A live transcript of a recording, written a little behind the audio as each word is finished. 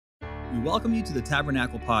We welcome you to the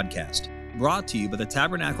Tabernacle Podcast, brought to you by the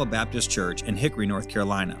Tabernacle Baptist Church in Hickory, North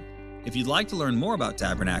Carolina. If you'd like to learn more about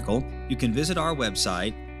Tabernacle, you can visit our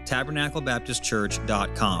website,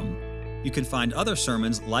 tabernaclebaptistchurch.com. You can find other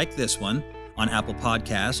sermons like this one on Apple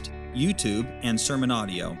Podcast, YouTube, and Sermon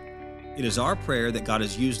Audio. It is our prayer that God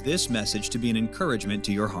has used this message to be an encouragement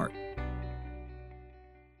to your heart.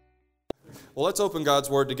 Well, let's open God's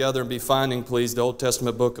Word together and be finding, please, the Old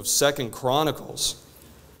Testament book of 2 Chronicles.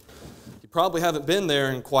 You probably haven't been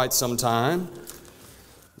there in quite some time.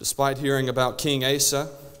 Despite hearing about King Asa,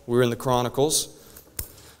 we're in the Chronicles.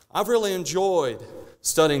 I've really enjoyed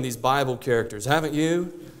studying these Bible characters, haven't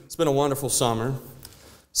you? It's been a wonderful summer.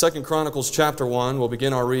 2 Chronicles chapter 1, we'll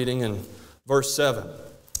begin our reading in verse 7.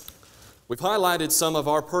 We've highlighted some of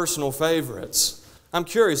our personal favorites. I'm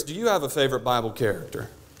curious, do you have a favorite Bible character?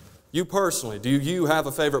 You personally, do you have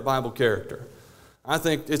a favorite Bible character? I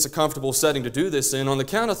think it's a comfortable setting to do this in. On the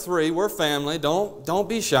count of three, we're family. Don't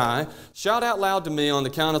be shy. Shout out loud to me on the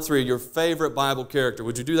count of three your favorite Bible character.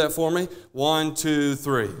 Would you do that for me? 1, 2,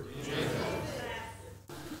 3.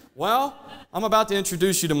 Well, I'm about to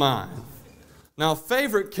introduce you to mine. Now,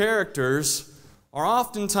 favorite characters are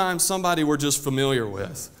oftentimes somebody we're just familiar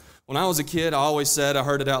with. When I was a kid, I always said, I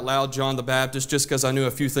heard it out loud, John the Baptist, just because I knew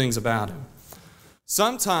a few things about him.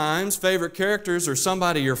 Sometimes favorite characters are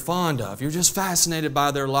somebody you're fond of. You're just fascinated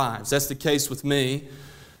by their lives. That's the case with me.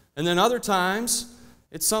 And then other times,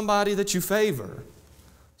 it's somebody that you favor,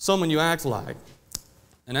 someone you act like.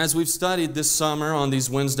 And as we've studied this summer on these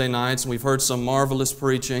Wednesday nights, and we've heard some marvelous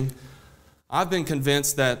preaching, I've been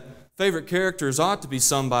convinced that favorite characters ought to be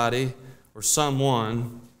somebody or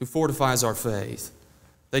someone who fortifies our faith.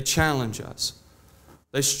 They challenge us.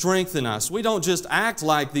 They strengthen us. We don't just act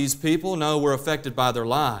like these people. No, we're affected by their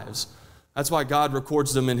lives. That's why God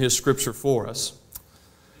records them in His Scripture for us.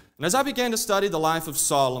 And as I began to study the life of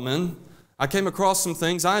Solomon, I came across some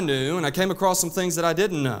things I knew, and I came across some things that I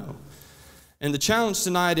didn't know. And the challenge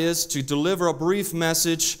tonight is to deliver a brief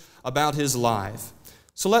message about his life.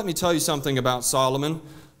 So let me tell you something about Solomon.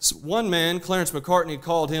 One man, Clarence McCartney,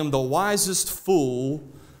 called him the wisest fool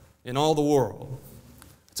in all the world.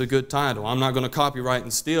 It's a good title. I'm not going to copyright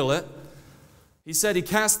and steal it. He said he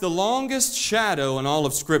cast the longest shadow in all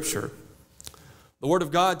of Scripture. The Word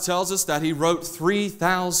of God tells us that he wrote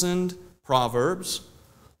 3,000 proverbs,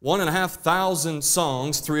 1,500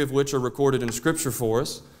 songs, 3 of which are recorded in Scripture for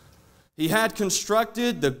us. He had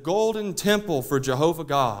constructed the golden temple for Jehovah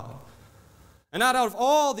God. And out of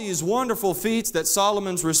all these wonderful feats that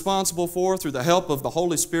Solomon's responsible for through the help of the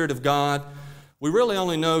Holy Spirit of God, we really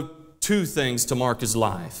only know 2 things to mark his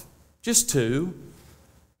life. Just 2.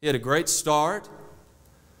 He had a great start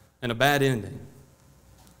and a bad ending.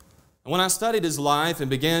 And when I studied his life and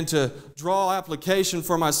began to draw application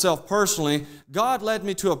for myself personally, God led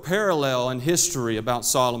me to a parallel in history about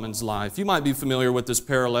Solomon's life. You might be familiar with this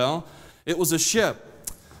parallel. It was a ship.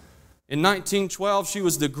 In 1912, she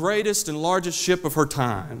was the greatest and largest ship of her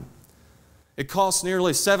time. It cost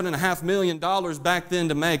nearly $7.5 million back then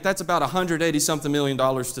to make. That's about $180-something million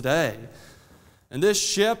today. And this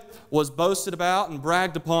ship was boasted about and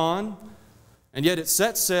bragged upon, and yet it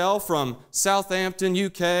set sail from Southampton,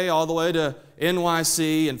 UK, all the way to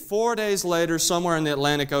NYC, and 4 days later, somewhere in the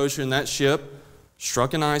Atlantic Ocean, that ship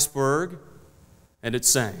struck an iceberg, and it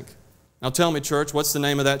sank. Now tell me, church, what's the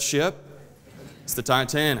name of that ship? It's the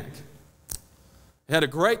Titanic. It had a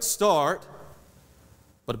great start,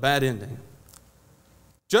 but a bad ending.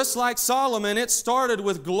 Just like Solomon, it started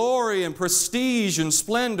with glory and prestige and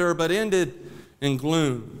splendor, but ended in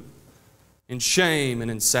gloom, in shame, and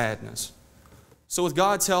in sadness. So with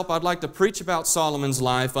God's help, I'd like to preach about Solomon's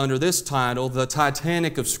life under this title, The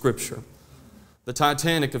Titanic of Scripture. The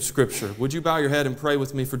Titanic of Scripture. Would you bow your head and pray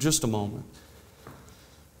with me for just a moment?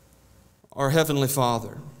 Our Heavenly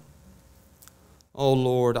Father, oh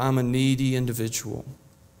Lord, I'm a needy individual.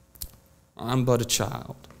 I'm but a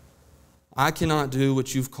child. I cannot do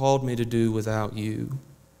what you've called me to do without you.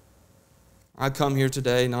 I come here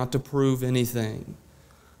today not to prove anything.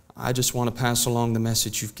 I just want to pass along the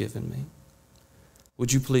message you've given me.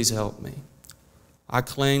 Would you please help me? I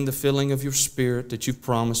claim the filling of your Spirit that you've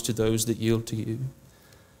promised to those that yield to you.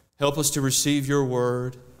 Help us to receive your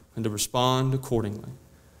word and to respond accordingly.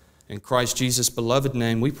 In Christ Jesus' beloved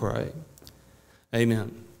name we pray.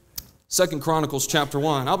 Amen. 2 Chronicles chapter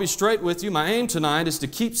 1. I'll be straight with you. My aim tonight is to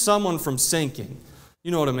keep someone from sinking.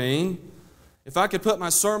 You know what I mean? If I could put my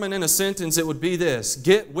sermon in a sentence, it would be this: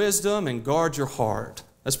 get wisdom and guard your heart.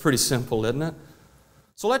 That's pretty simple, isn't it?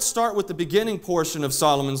 So let's start with the beginning portion of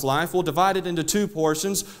Solomon's life. We'll divide it into 2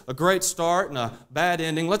 portions, a great start and a bad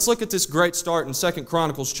ending. Let's look at this great start in 2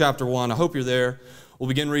 Chronicles chapter 1. I hope you're there. We'll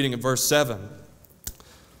begin reading at verse 7.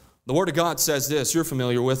 The Word of God says this, you're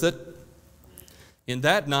familiar with it. In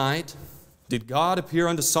that night did God appear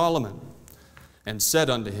unto Solomon, and said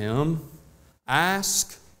unto him,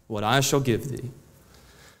 Ask what I shall give thee.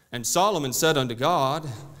 And Solomon said unto God,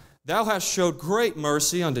 Thou hast showed great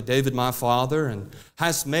mercy unto David my father, and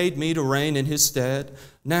hast made me to reign in his stead.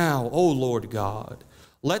 Now, O Lord God,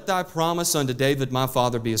 let thy promise unto David my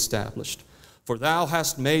father be established. For thou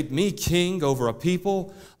hast made me king over a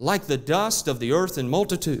people like the dust of the earth in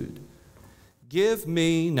multitude. Give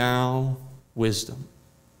me now wisdom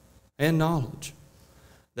and knowledge,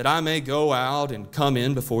 that I may go out and come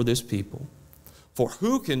in before this people. For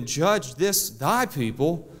who can judge this thy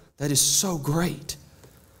people that is so great?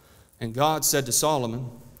 And God said to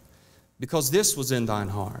Solomon, Because this was in thine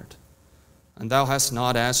heart, and thou hast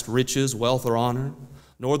not asked riches, wealth, or honor,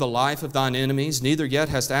 nor the life of thine enemies, neither yet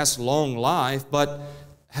hast asked long life, but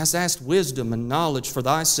hast asked wisdom and knowledge for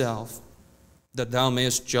thyself, that thou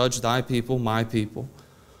mayest judge thy people, my people,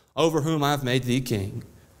 over whom I have made thee king.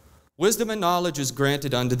 Wisdom and knowledge is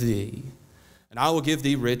granted unto thee, and I will give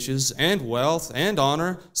thee riches and wealth and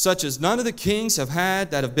honor, such as none of the kings have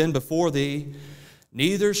had that have been before thee,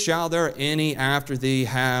 neither shall there any after thee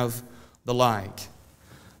have the like.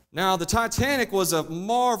 Now, the Titanic was a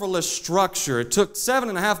marvelous structure. It took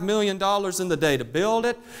 $7.5 million in the day to build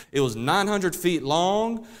it. It was 900 feet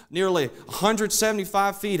long, nearly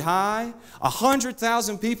 175 feet high.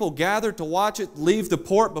 100,000 people gathered to watch it leave the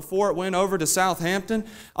port before it went over to Southampton.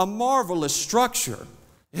 A marvelous structure.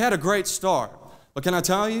 It had a great start. But can I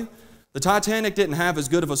tell you, the Titanic didn't have as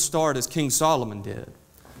good of a start as King Solomon did.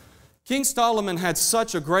 King Solomon had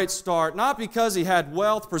such a great start, not because he had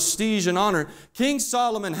wealth, prestige, and honor. King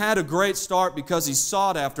Solomon had a great start because he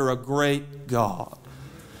sought after a great God.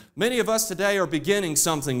 Many of us today are beginning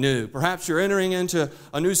something new. Perhaps you're entering into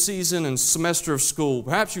a new season and semester of school.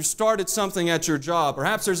 Perhaps you've started something at your job.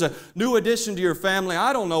 Perhaps there's a new addition to your family.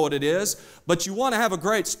 I don't know what it is, but you want to have a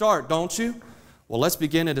great start, don't you? Well, let's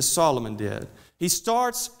begin it as Solomon did. He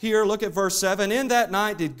starts here, look at verse 7. In that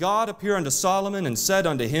night did God appear unto Solomon and said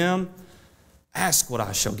unto him, Ask what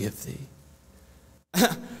I shall give thee.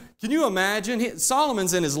 Can you imagine?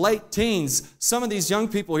 Solomon's in his late teens. Some of these young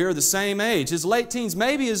people here are the same age. His late teens,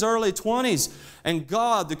 maybe his early 20s. And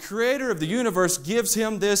God, the creator of the universe, gives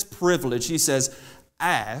him this privilege. He says,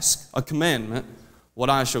 Ask, a commandment, what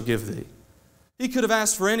I shall give thee. He could have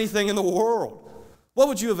asked for anything in the world. What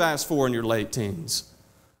would you have asked for in your late teens?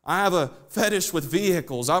 I have a fetish with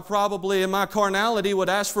vehicles. I probably, in my carnality, would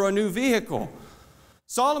ask for a new vehicle.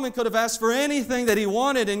 Solomon could have asked for anything that he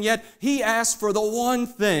wanted, and yet he asked for the one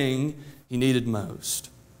thing he needed most.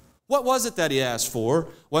 What was it that he asked for?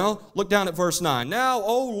 Well, look down at verse 9. Now,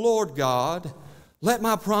 O Lord God, let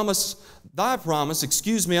thy promise,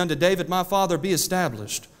 unto David my father be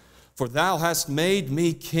established. For thou hast made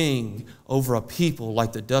me king over a people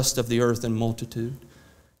like the dust of the earth in multitude.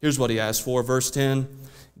 Here's what he asked for, verse 10.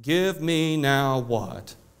 Give me now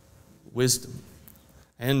what? Wisdom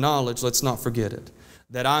and knowledge, let's not forget it,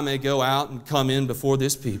 that I may go out and come in before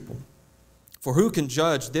this people. For who can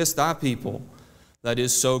judge this thy people that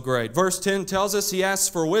is so great? Verse 10 tells us he asks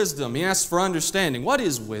for wisdom. He asks for understanding. What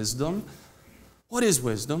is wisdom? What is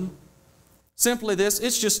wisdom? Simply this,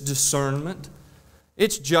 it's just discernment.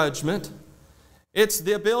 It's judgment. It's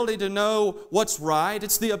the ability to know what's right.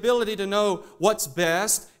 It's the ability to know what's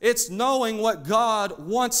best. It's knowing what God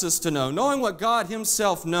wants us to know, knowing what God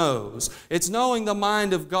Himself knows. It's knowing the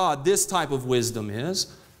mind of God. This type of wisdom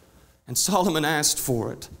is. And Solomon asked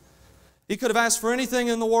for it. He could have asked for anything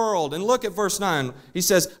in the world. And look at verse 9. He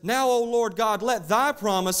says, Now, O Lord God, let thy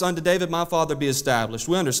promise unto David my father be established.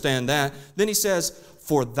 We understand that. Then he says,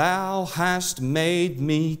 For thou hast made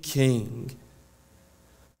me king.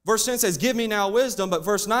 Verse 10 says, Give me now wisdom, but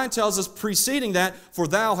verse 9 tells us preceding that, For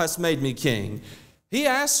thou hast made me king. He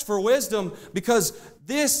asks for wisdom because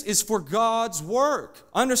this is for God's work.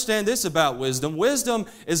 Understand this about wisdom. Wisdom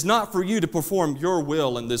is not for you to perform your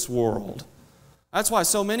will in this world. That's why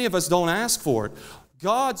so many of us don't ask for it.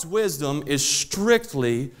 God's wisdom is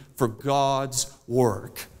strictly for God's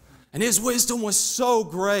work. And His wisdom was so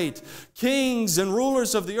great. Kings and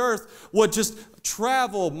rulers of the earth would just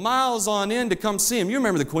travel miles on end to come see Him. You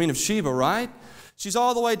remember the Queen of Sheba, right? She's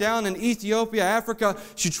all the way down in Ethiopia, Africa.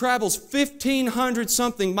 She travels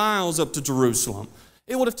 1,500-something miles up to Jerusalem.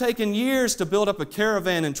 It would have taken years to build up a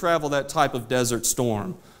caravan and travel that type of desert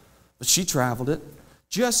storm. But she traveled it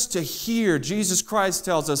just to hear, Jesus Christ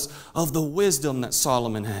tells us, of the wisdom that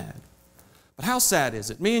Solomon had. But how sad is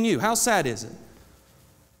it? Me and you, how sad is it?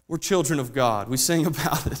 We're children of God. We sing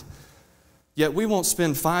about it. Yet we won't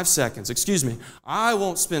spend 5 seconds, I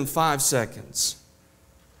won't spend 5 seconds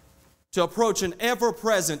to approach an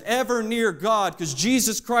ever-present, ever-near God, because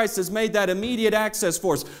Jesus Christ has made that immediate access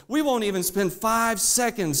for us. We won't even spend 5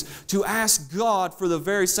 seconds to ask God for the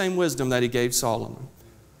very same wisdom that He gave Solomon.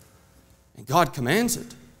 And God commands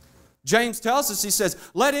it. James tells us, he says,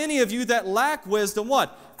 let any of you that lack wisdom,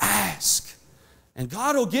 what? Ask. And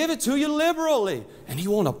God will give it to you liberally. And He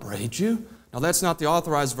won't upbraid you. Now, that's not the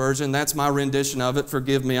Authorized Version. That's my rendition of it.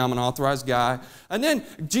 Forgive me, I'm an authorized guy. And then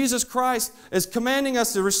Jesus Christ is commanding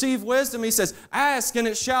us to receive wisdom. He says, ask and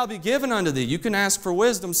it shall be given unto thee. You can ask for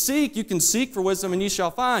wisdom. Seek, you can seek for wisdom and ye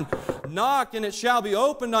shall find. Knock and it shall be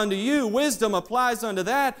opened unto you. Wisdom applies unto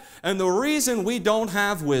that. And the reason we don't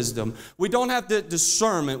have wisdom, we don't have the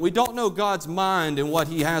discernment, we don't know God's mind and what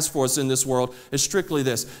He has for us in this world is strictly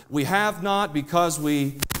this. We have not because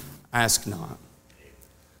we ask not.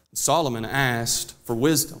 Solomon asked for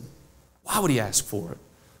wisdom. Why would he ask for it?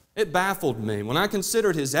 It baffled me. When I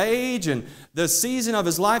considered his age and the season of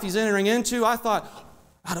his life he's entering into, I thought,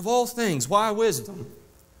 out of all things, why wisdom?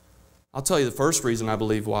 I'll tell you the first reason I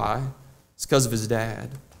believe why. It's because of his dad.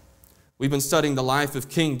 We've been studying the life of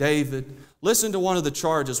King David. Listen to one of the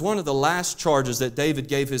charges, one of the last charges that David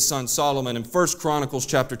gave his son Solomon in 1 Chronicles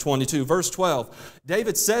chapter 22, verse 12.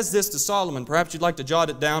 David says this to Solomon. Perhaps you'd like to jot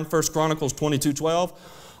it down, 1 Chronicles 22,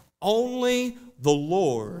 12. Only the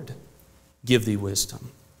Lord give thee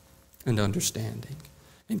wisdom and understanding,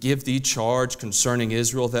 and give thee charge concerning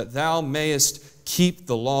Israel, that thou mayest keep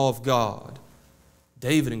the law of God.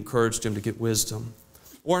 David encouraged him to get wisdom.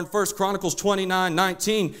 Or in 1 Chronicles 29,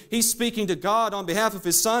 19, he's speaking to God on behalf of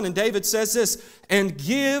his son, and David says this, and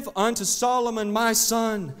give unto Solomon my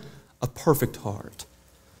son a perfect heart,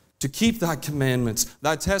 to keep thy commandments,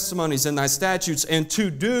 thy testimonies, and thy statutes, and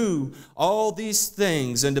to do all these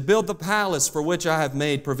things, and to build the palace for which I have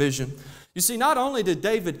made provision. You see, not only did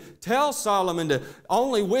David tell Solomon that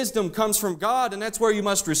only wisdom comes from God, and that's where you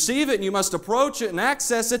must receive it, and you must approach it and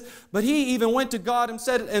access it, but he even went to God and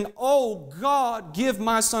said, and oh God, give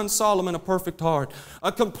my son Solomon a perfect heart,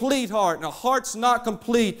 a complete heart, and a heart's not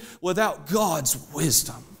complete without God's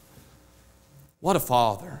wisdom. What a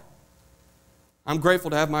father. I'm grateful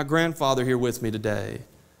to have my grandfather here with me today.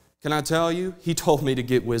 Can I tell you, he told me to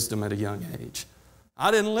get wisdom at a young age. I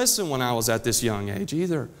didn't listen when I was at this young age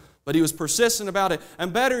either, but he was persistent about it.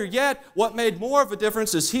 And better yet, what made more of a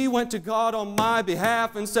difference is he went to God on my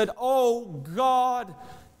behalf and said, oh God,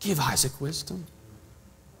 give Isaac wisdom.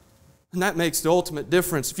 And that makes the ultimate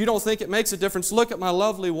difference. If you don't think it makes a difference, look at my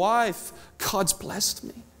lovely wife. God's blessed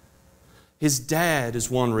me. His dad is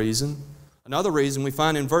one reason. Another reason we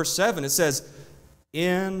find in verse 7, it says,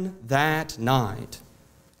 in that night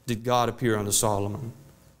did God appear unto Solomon.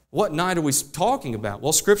 What night are we talking about?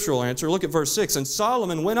 Well, scriptural answer, look at verse 6. And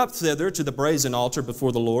Solomon went up thither to the brazen altar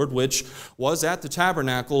before the Lord, which was at the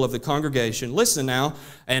tabernacle of the congregation. Listen now,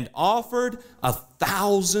 and offered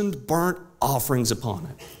 1,000 burnt offerings upon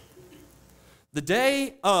it. The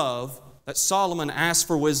day that Solomon asked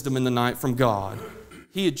for wisdom in the night from God,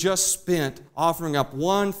 he had just spent offering up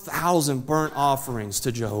 1,000 burnt offerings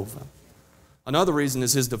to Jehovah. Another reason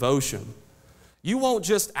is his devotion. You won't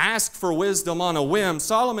just ask for wisdom on a whim.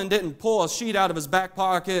 Solomon didn't pull a sheet out of his back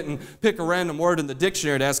pocket and pick a random word in the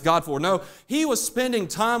dictionary to ask God for. No, he was spending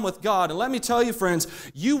time with God. And let me tell you, friends,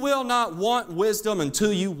 you will not want wisdom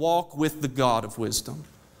until you walk with the God of wisdom.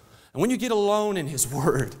 And when you get alone in His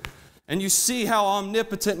Word, and you see how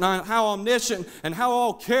omnipotent and how omniscient and how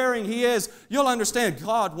all-caring He is, you'll understand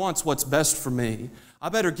God wants what's best for me. I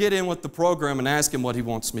better get in with the program and ask Him what He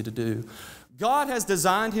wants me to do. God has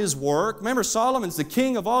designed His work. Remember, Solomon's the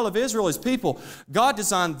king of all of Israel, His people. God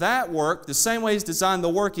designed that work the same way He's designed the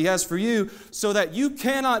work He has for you, so that you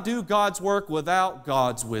cannot do God's work without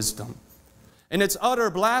God's wisdom. And it's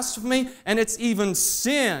utter blasphemy, and it's even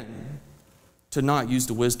sin to not use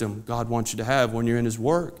the wisdom God wants you to have when you're in His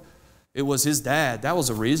work. It was his dad. That was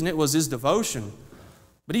a reason. It was his devotion.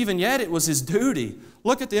 But even yet, it was his duty.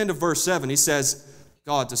 Look at the end of verse 7. He says,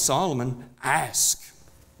 God to Solomon, ask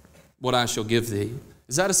what I shall give thee.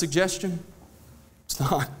 Is that a suggestion? It's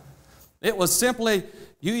not. It was simply,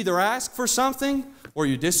 you either ask for something or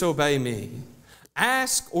you disobey me.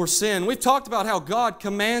 Ask or sin. We've talked about how God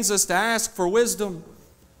commands us to ask for wisdom.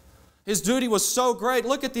 His duty was so great.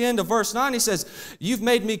 Look at the end of verse 9. He says, you've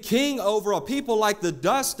made me king over a people like the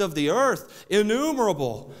dust of the earth,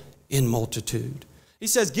 innumerable in multitude. He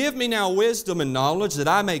says, give me now wisdom and knowledge that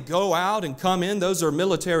I may go out and come in. Those are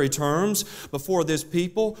military terms before this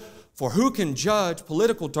people. For who can judge,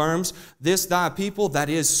 political terms, this thy people that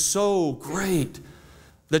is so great?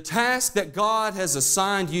 The task that God has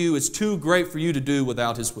assigned you is too great for you to do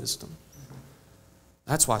without His wisdom.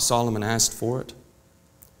 That's why Solomon asked for it.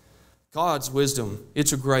 God's wisdom,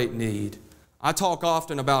 it's a great need. I talk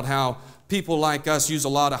often about how people like us use a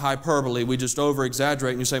lot of hyperbole. We just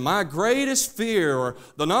over-exaggerate and you say, my greatest fear or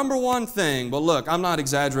the number one thing. But look, I'm not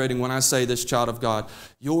exaggerating when I say this, child of God.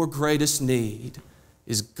 Your greatest need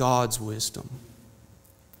is God's wisdom.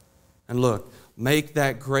 And look, make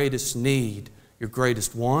that greatest need your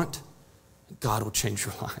greatest want, and God will change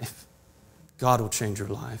your life. God will change your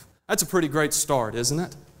life. That's a pretty great start, isn't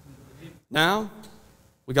it? Now,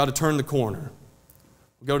 we got to turn the corner.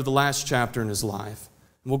 We'll go to the last chapter in his life.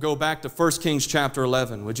 And we'll go back to 1 Kings chapter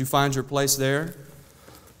 11. Would you find your place there?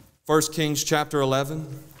 1 Kings chapter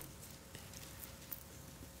 11.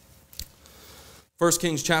 1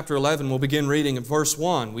 Kings chapter 11, we'll begin reading in verse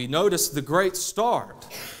 1. We notice the great start.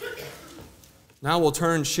 Now we'll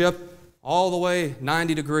turn ship all the way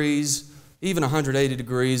 90 degrees, even 180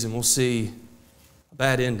 degrees, and we'll see a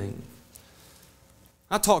bad ending.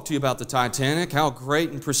 I talked to you about the Titanic, how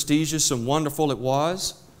great and prestigious and wonderful it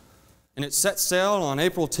was. And it set sail on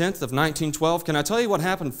April 10th of 1912. Can I tell you what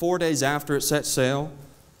happened 4 days after it set sail?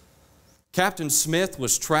 Captain Smith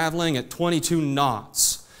was traveling at 22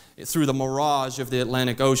 knots through the mirage of the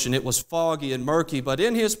Atlantic Ocean. It was foggy and murky, but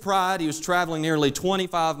in his pride, he was traveling nearly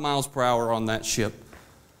 25 miles per hour on that ship.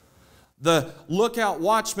 The lookout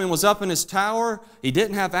watchman was up in his tower. He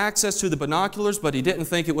didn't have access to the binoculars, but he didn't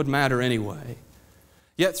think it would matter anyway.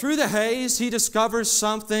 Yet through the haze, he discovers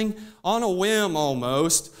something on a whim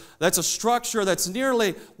almost. That's a structure that's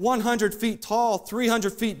nearly 100 feet tall,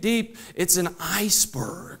 300 feet deep. It's an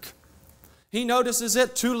iceberg. He notices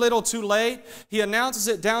it too little, too late. He announces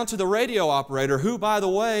it down to the radio operator, who, by the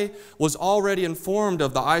way, was already informed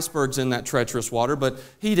of the icebergs in that treacherous water, but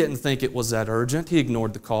he didn't think it was that urgent. He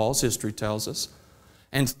ignored the calls, history tells us.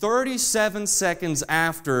 And 37 seconds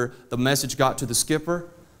after the message got to the skipper,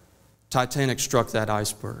 Titanic struck that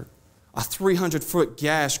iceberg. A 300-foot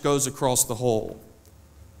gash goes across the hull.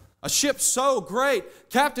 A ship so great,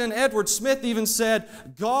 Captain Edward Smith even said,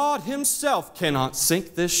 God himself cannot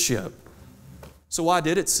sink this ship. So why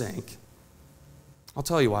did it sink? I'll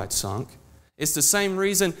tell you why it sunk. It's the same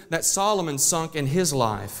reason that Solomon sunk in his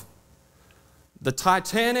life. The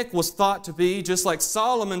Titanic was thought to be, just like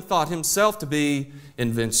Solomon thought himself to be,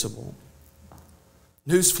 invincible.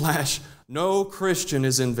 Newsflash, no Christian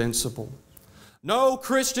is invincible. No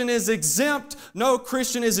Christian is exempt. No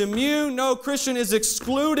Christian is immune. No Christian is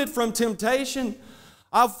excluded from temptation.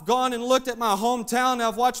 I've gone and looked at my hometown and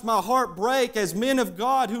I've watched my heart break as men of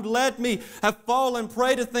God who led me have fallen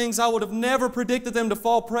prey to things I would have never predicted them to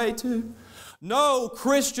fall prey to. No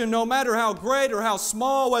Christian, no matter how great or how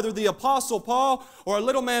small, whether the Apostle Paul or a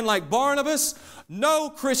little man like Barnabas, no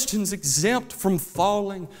Christian's exempt from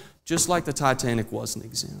falling, just like the Titanic wasn't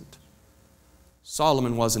exempt.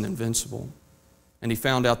 Solomon wasn't invincible, and he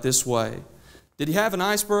found out this way. Did he have an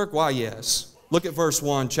iceberg? Why, yes. Look at verse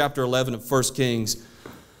 1, chapter 11 of 1 Kings.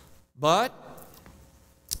 But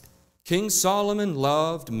King Solomon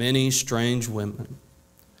loved many strange women,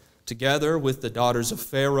 together with the daughters of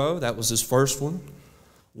Pharaoh, that was his first one,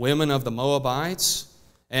 women of the Moabites,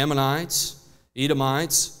 Ammonites,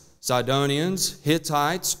 Edomites, Sidonians,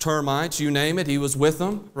 Hittites, termites, you name it, he was with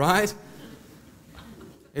them, right?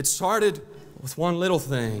 It started with one little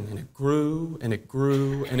thing, and it grew, and it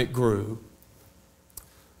grew, and it grew.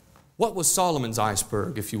 What was Solomon's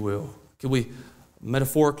iceberg, if you will? Could we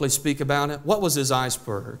metaphorically speak about it? What was his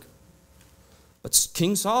iceberg? But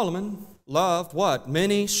King Solomon loved what?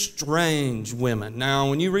 Many strange women. Now,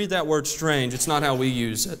 when you read that word strange, it's not how we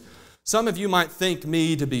use it. Some of you might think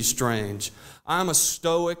me to be strange. I'm a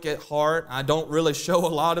stoic at heart. I don't really show a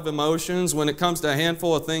lot of emotions. When it comes to a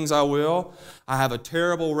handful of things, I will. I have a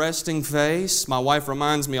terrible resting face. My wife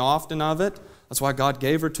reminds me often of it. That's why God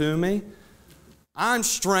gave her to me. I'm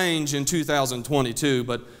strange in 2022,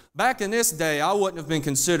 but back in this day, I wouldn't have been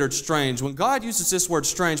considered strange. When God uses this word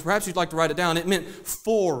strange, perhaps you'd like to write it down, it meant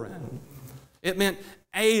foreign. It meant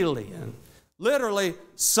alien. Literally,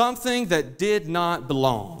 something that did not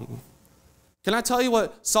belong. Can I tell you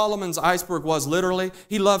what Solomon's iceberg was literally?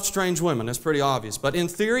 He loved strange women. That's pretty obvious. But in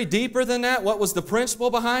theory, deeper than that, what was the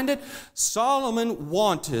principle behind it? Solomon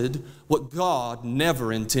wanted what God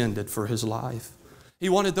never intended for his life. He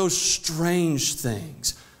wanted those strange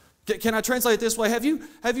things. Can I translate it this way? Have you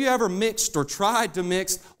ever mixed or tried to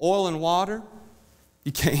mix oil and water?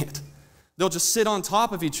 You can't. They'll just sit on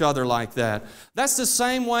top of each other like that. That's the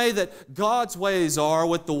same way that God's ways are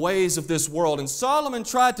with the ways of this world. And Solomon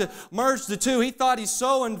tried to merge the two. He thought he's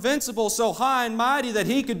so invincible, so high and mighty that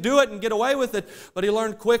he could do it and get away with it. But he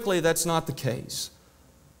learned quickly that's not the case.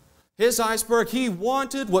 His iceberg, he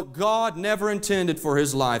wanted what God never intended for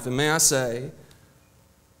his life. And may I say,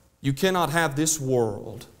 you cannot have this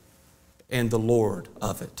world and the Lord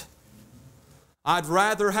of it. I'd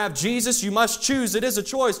rather have Jesus. You must choose. It is a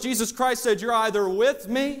choice. Jesus Christ said, you're either with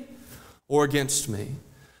me or against me.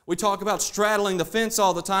 We talk about straddling the fence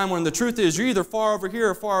all the time when the truth is you're either far over here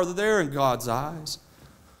or far over there in God's eyes.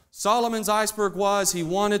 Solomon's iceberg was he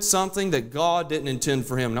wanted something that God didn't intend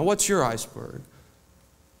for him. Now what's your iceberg?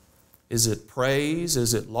 Is it praise?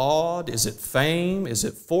 Is it laud? Is it fame? Is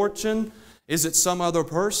it fortune? Is it some other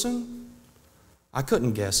person? I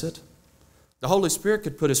couldn't guess it. The Holy Spirit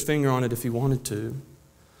could put His finger on it if He wanted to.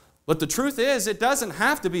 But the truth is, it doesn't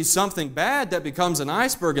have to be something bad that becomes an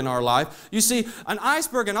iceberg in our life. You see, an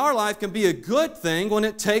iceberg in our life can be a good thing when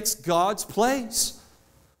it takes God's place.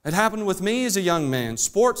 It happened with me as a young man.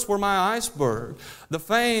 Sports were my iceberg. The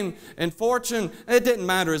fame and fortune, it didn't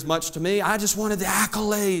matter as much to me. I just wanted the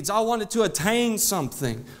accolades. I wanted to attain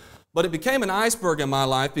something. But it became an iceberg in my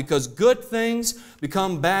life because good things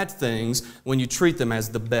become bad things when you treat them as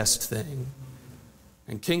the best thing.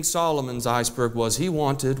 And King Solomon's iceberg was he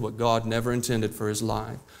wanted what God never intended for his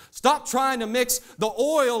life. Stop trying to mix the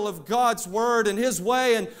oil of God's Word and His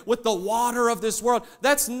way and with the water of this world.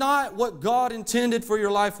 That's not what God intended for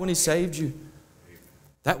your life when He saved you.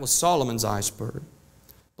 That was Solomon's iceberg.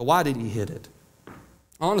 But why did he hit it?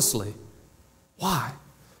 Honestly, why?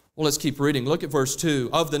 Well, let's keep reading. Look at verse 2.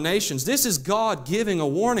 Of the nations, this is God giving a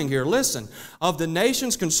warning here. Listen, of the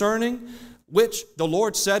nations concerning which the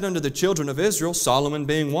Lord said unto the children of Israel, Solomon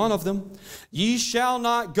being one of them, ye shall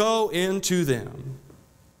not go into them.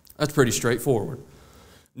 That's pretty straightforward.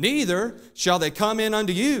 Neither shall they come in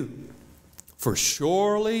unto you, for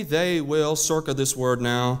surely they will, circa this word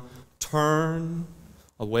now, turn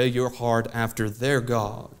away your heart after their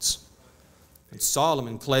gods. And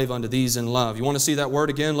Solomon clave unto these in love. You want to see that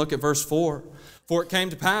word again? Look at verse 4. For it came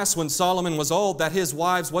to pass when Solomon was old that his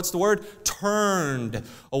wives, what's the word? Turned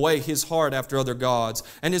away his heart after other gods.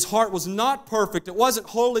 And his heart was not perfect. It wasn't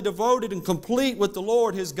wholly devoted and complete with the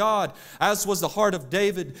Lord his God, as was the heart of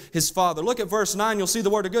David his father. Look at verse 9. You'll see the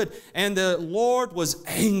word of good. And the Lord was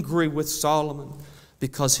angry with Solomon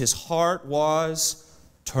because his heart was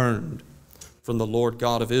turned from the Lord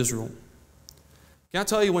God of Israel. Can I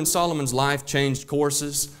tell you when Solomon's life changed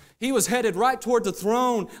courses? He was headed right toward the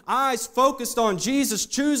throne, eyes focused on Jesus,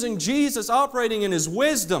 choosing Jesus, operating in His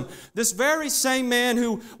wisdom. This very same man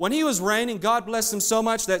who, when he was reigning, God blessed him so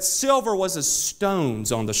much that silver was as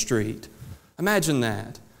stones on the street. Imagine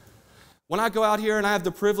that. When I go out here and I have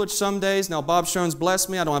the privilege some days, now Bob Shones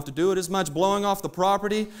blessed me, I don't have to do it as much, blowing off the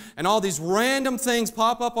property, and all these random things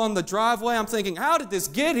pop up on the driveway. I'm thinking, how did this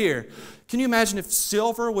get here? Can you imagine if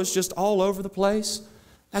silver was just all over the place?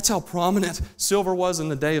 That's how prominent silver was in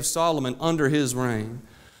the day of Solomon under his reign.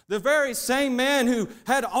 The very same man who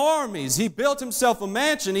had armies, he built himself a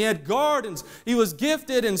mansion, he had gardens, he was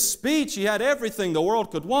gifted in speech, he had everything the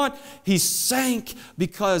world could want. He sank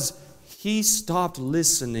because he stopped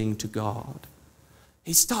listening to God.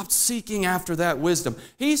 He stopped seeking after that wisdom.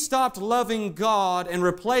 He stopped loving God and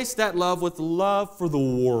replaced that love with love for the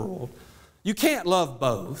world. You can't love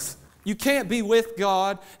both. You can't be with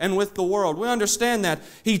God and with the world. We understand that.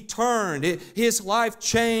 He turned. His life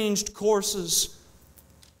changed courses.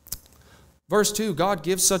 Verse 2, God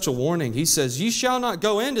gives such a warning. He says, ye shall not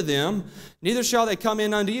go into them, neither shall they come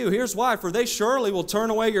in unto you. Here's why. For they surely will turn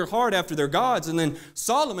away your heart after their gods. And then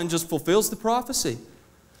Solomon just fulfills the prophecy.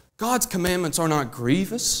 God's commandments are not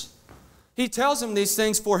grievous. He tells him these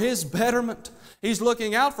things for his betterment. He's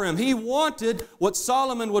looking out for him. He wanted what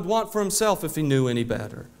Solomon would want for himself if he knew any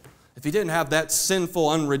better. If he didn't have that sinful,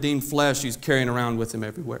 unredeemed flesh he's carrying around with him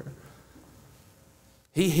everywhere.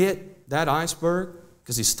 He hit that iceberg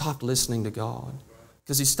because he stopped listening to God.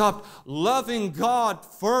 Because he stopped loving God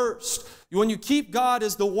first. When you keep God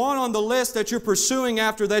as the one on the list that you're pursuing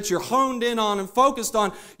after, that you're honed in on and focused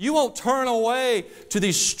on, you won't turn away to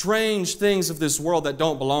these strange things of this world that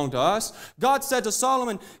don't belong to us. God said to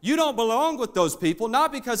Solomon, you don't belong with those people,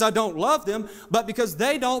 not because I don't love them, but because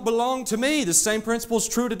they don't belong to me. The same principle is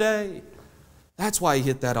true today. That's why he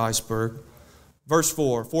hit that iceberg. Verse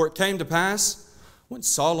 4, for it came to pass when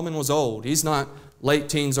Solomon was old. He's not late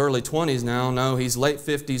teens, early 20s now. No, he's late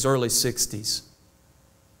 50s, early 60s.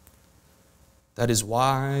 That his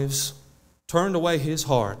wives turned away his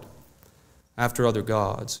heart after other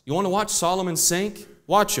gods. You want to watch Solomon sink?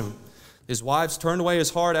 Watch him. His wives turned away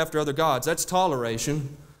his heart after other gods. That's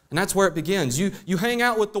toleration. And that's where it begins. You hang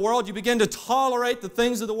out with the world. You begin to tolerate the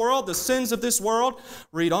things of the world, the sins of this world.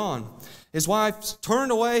 Read on. His wife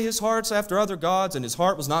turned away his heart after other gods, and his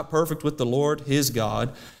heart was not perfect with the Lord his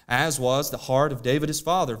God, as was the heart of David his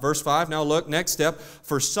father. Verse 5, now look, next step.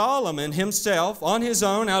 For Solomon himself, on his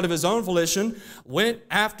own, out of his own volition, went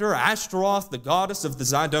after Ashtaroth, the goddess of the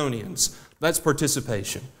Zidonians. That's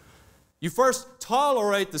participation. You first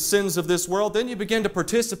tolerate the sins of this world, then you begin to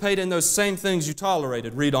participate in those same things you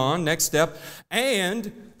tolerated. Read on, next step.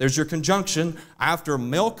 And, there's your conjunction, after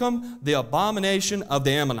Milcom, the abomination of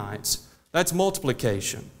the Ammonites. That's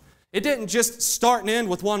multiplication. It didn't just start and end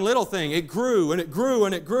with one little thing. It grew and it grew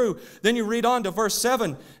and it grew. Then you read on to verse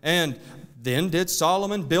 7. And then did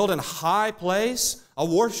Solomon build an high place, a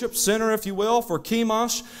worship center, if you will, for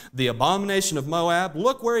Chemosh, the abomination of Moab.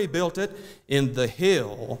 Look where he built it, in the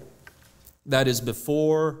hill that is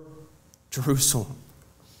before Jerusalem.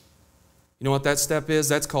 You know what that step is?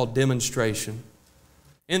 That's called demonstration.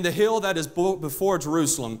 In the hill that is before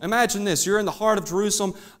Jerusalem. Imagine this. You're in the heart of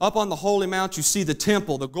Jerusalem. Up on the Holy Mount, you see the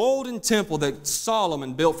temple, the golden temple that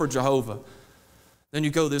Solomon built for Jehovah. Then you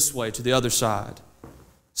go this way to the other side.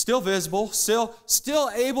 Still visible, still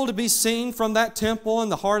able to be seen from that temple in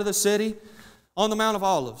the heart of the city on the Mount of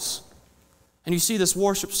Olives. And you see this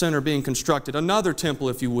worship center being constructed, another temple,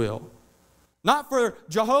 if you will. Not for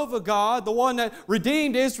Jehovah God, the one that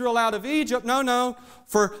redeemed Israel out of Egypt. No,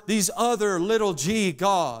 for these other little g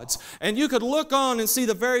gods. And you could look on and see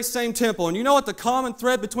the very same temple. And you know what the common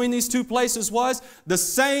thread between these two places was? The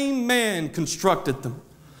same man constructed them.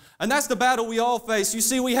 And that's the battle we all face. You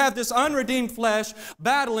see, we have this unredeemed flesh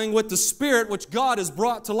battling with the Spirit which God has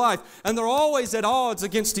brought to life. And they're always at odds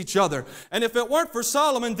against each other. And if it weren't for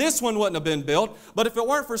Solomon, this one wouldn't have been built. But if it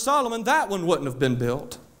weren't for Solomon, that one wouldn't have been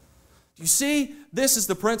built. You see, this is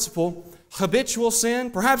the principle. Habitual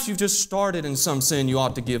sin, perhaps you've just started in some sin you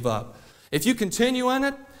ought to give up. If you continue in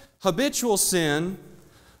it, habitual sin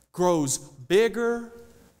grows bigger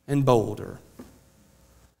and bolder.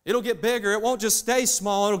 It'll get bigger. It won't just stay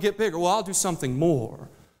small. It'll get bigger. Well, I'll do something more.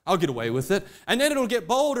 I'll get away with it. And then it'll get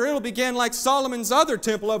bolder. It'll begin like Solomon's other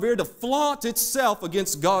temple over here to flaunt itself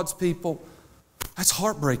against God's people. That's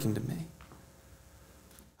heartbreaking to me.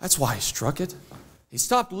 That's why he struck it. He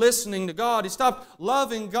stopped listening to God. He stopped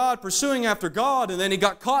loving God, pursuing after God, and then he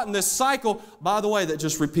got caught in this cycle, by the way, that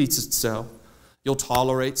just repeats itself. You'll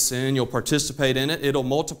tolerate sin. You'll participate in it. It'll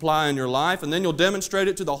multiply in your life, and then you'll demonstrate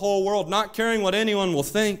it to the whole world, not caring what anyone will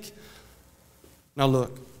think. Now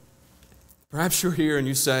look, perhaps you're here and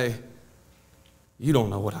you say, you don't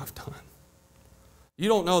know what I've done. You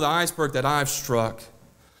don't know the iceberg that I've struck.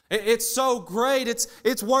 It's so great,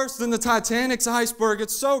 it's worse than the Titanic's iceberg.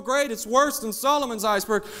 It's so great, it's worse than Solomon's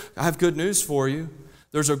iceberg. I have good news for you.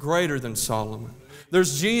 There's a greater than Solomon.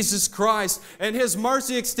 There's Jesus Christ, and His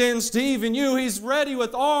mercy extends to even you. He's ready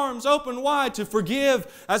with arms open wide to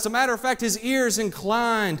forgive. As a matter of fact, His ears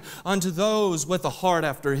inclined unto those with a heart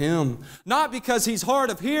after Him. Not because He's hard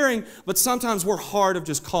of hearing, but sometimes we're hard of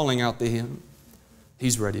just calling out to Him.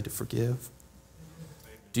 He's ready to forgive.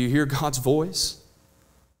 Do you hear God's voice?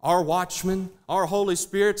 Our watchman, our Holy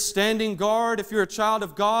Spirit standing guard, if you're a child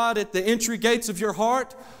of God, at the entry gates of your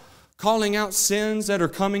heart, calling out sins that are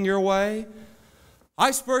coming your way.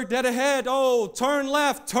 Iceberg dead ahead. Oh, turn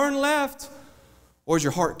left, turn left. Or is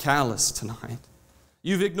your heart callous tonight?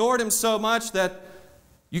 You've ignored Him so much that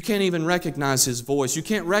you can't even recognize His voice. You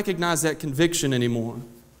can't recognize that conviction anymore.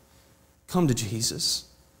 Come to Jesus.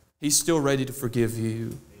 He's still ready to forgive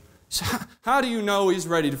you. So how do you know He's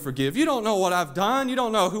ready to forgive? You don't know what I've done. You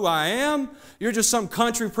don't know who I am. You're just some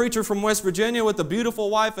country preacher from West Virginia with a beautiful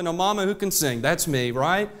wife and a mama who can sing. That's me,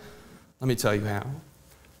 right? Let me tell you how.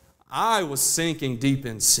 I was sinking deep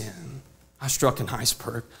in sin. I struck an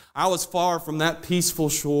iceberg. I was far from that peaceful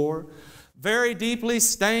shore, very deeply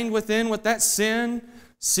stained within with that sin,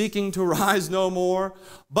 seeking to rise no more.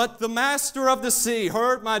 But the Master of the sea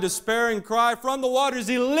heard my despairing cry. From the waters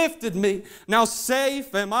He lifted me. Now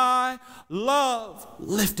safe am I. Love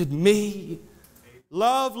lifted me.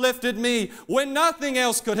 Love lifted me when nothing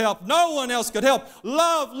else could help. No one else could help.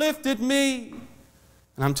 Love lifted me.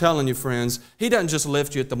 And I'm telling you, friends, He doesn't just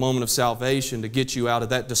lift you at the moment of salvation to get you out of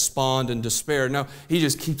that despond and despair. No, He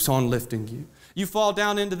just keeps on lifting you. You fall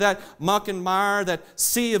down into that muck and mire, that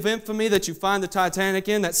sea of infamy that you find the Titanic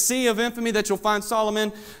in, that sea of infamy that you'll find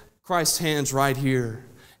Solomon. Christ's hand's right here,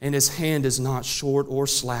 and His hand is not short or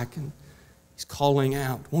slackened. He's calling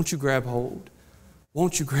out, won't you grab hold?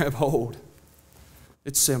 Won't you grab hold?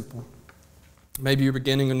 It's simple. Maybe you're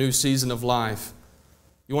beginning a new season of life.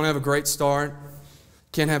 You want to have a great start?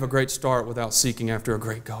 Can't have a great start without seeking after a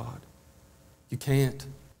great God. You can't.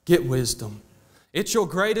 Get wisdom. It's your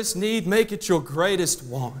greatest need, make it your greatest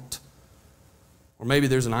want. Or maybe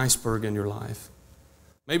there's an iceberg in your life.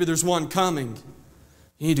 Maybe there's one coming.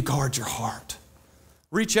 You need to guard your heart.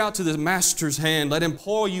 Reach out to the Master's hand. Let Him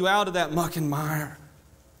pull you out of that muck and mire.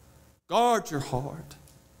 Guard your heart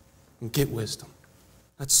and get wisdom.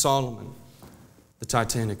 That's Solomon, the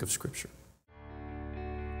Titanic of Scripture.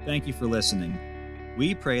 Thank you for listening.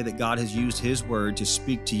 We pray that God has used His Word to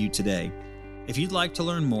speak to you today. If you'd like to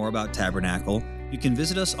learn more about Tabernacle, you can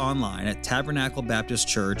visit us online at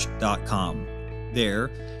tabernaclebaptistchurch.com. There,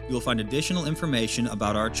 you will find additional information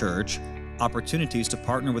about our church, opportunities to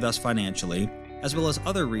partner with us financially, as well as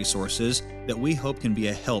other resources that we hope can be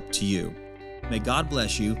a help to you. May God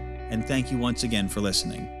bless you, and thank you once again for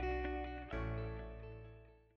listening.